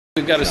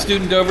We've got a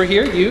student over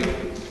here.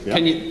 Yeah.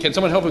 Can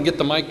someone help him get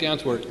the mic down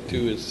to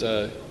his?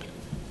 There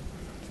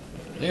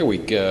we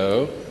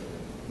go.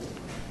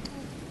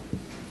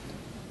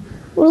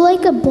 Will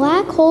like a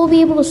black hole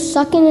be able to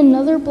suck in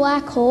another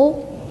black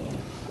hole?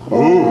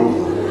 Ooh,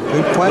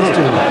 good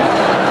question.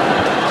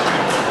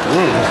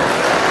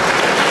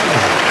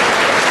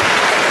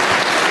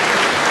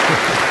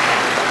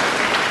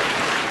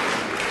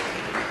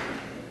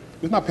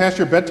 It's not past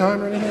your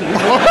bedtime or anything?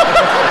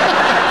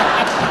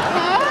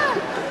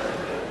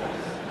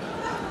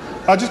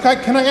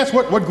 Can I ask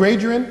what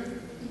grade you're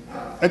in?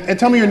 And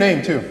tell me your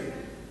name, too.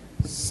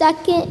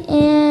 Second,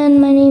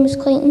 and my name is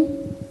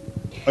Clayton.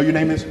 Oh, your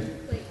name is?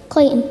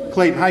 Clayton.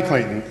 Clayton. Hi,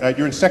 Clayton.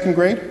 You're in second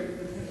grade?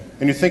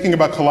 And you're thinking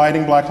about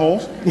colliding black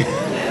holes?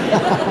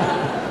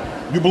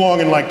 You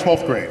belong in, like,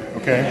 12th grade,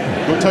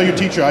 okay? Go tell your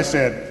teacher I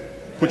said,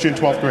 put you in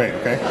 12th grade,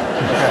 okay?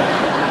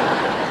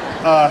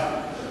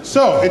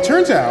 So, it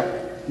turns out,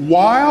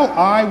 while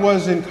I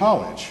was in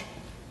college,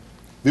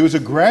 there was a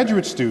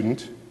graduate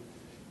student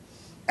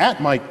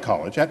at my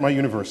college, at my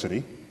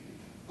university,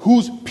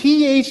 whose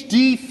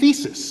PhD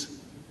thesis,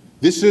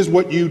 this is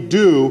what you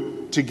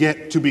do to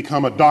get to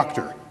become a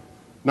doctor,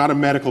 not a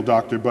medical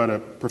doctor, but a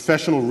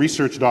professional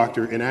research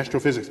doctor in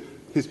astrophysics.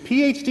 His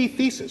PhD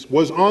thesis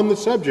was on the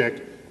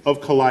subject of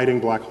colliding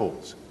black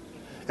holes.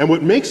 And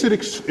what makes it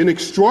an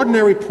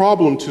extraordinary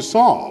problem to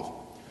solve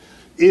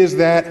is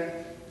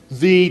that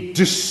the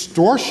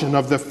distortion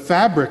of the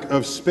fabric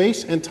of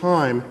space and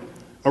time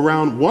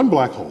around one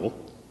black hole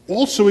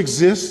also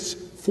exists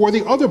for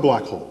the other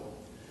black hole.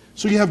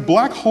 So you have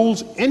black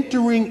holes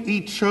entering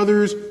each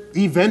other's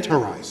event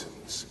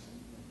horizons.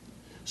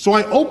 So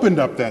I opened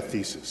up that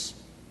thesis.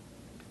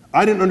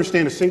 I didn't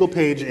understand a single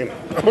page in it.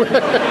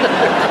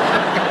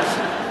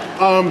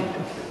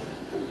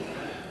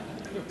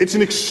 It's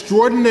an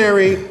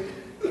extraordinary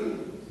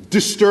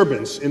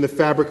disturbance in the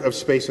fabric of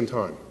space and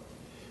time.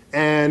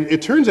 And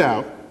it turns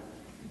out,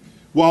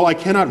 while I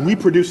cannot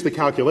reproduce the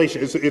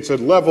calculation, it's a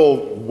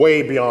level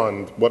way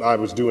beyond what I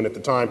was doing at the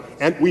time,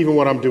 and even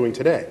what I'm doing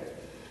today.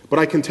 But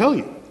I can tell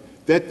you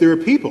that there are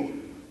people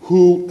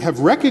who have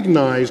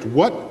recognized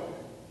what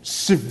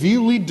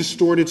severely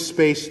distorted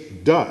space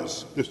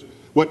does,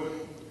 what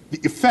the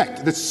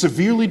effect that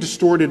severely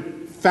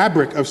distorted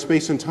fabric of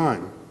space and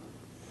time.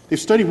 They've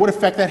studied what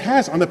effect that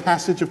has on the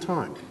passage of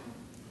time.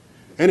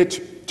 And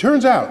it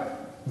turns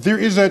out there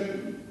is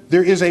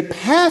a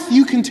path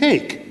you can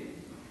take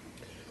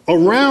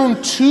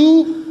around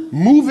two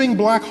moving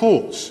black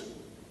holes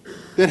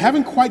that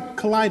haven't quite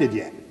collided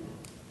yet,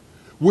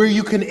 where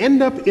you can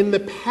end up in the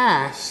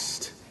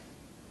past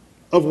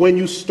of when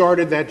you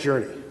started that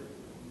journey.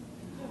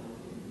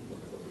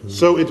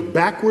 So it's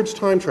backwards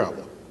time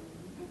travel,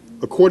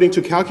 according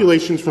to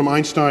calculations from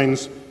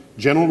Einstein's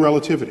general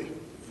relativity,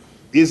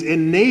 is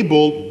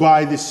enabled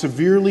by the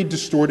severely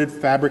distorted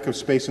fabric of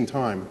space and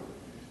time,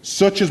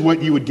 such as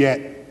what you would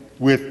get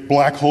with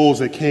black holes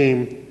that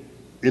came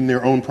in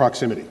their own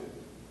proximity.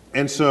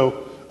 And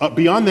so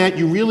beyond that,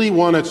 you really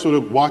want to sort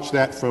of watch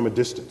that from a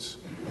distance.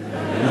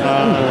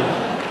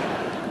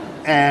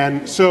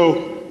 And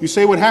so you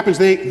say what happens,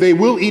 they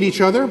will eat each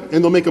other,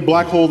 and they'll make a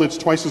black hole that's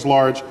twice as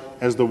large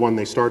as the one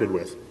they started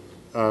with.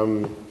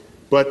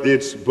 But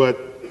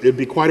it'd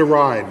be quite a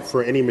ride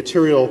for any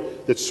material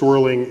that's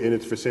swirling in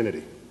its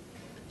vicinity.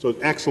 So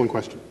excellent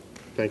question.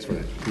 Thanks for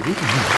that.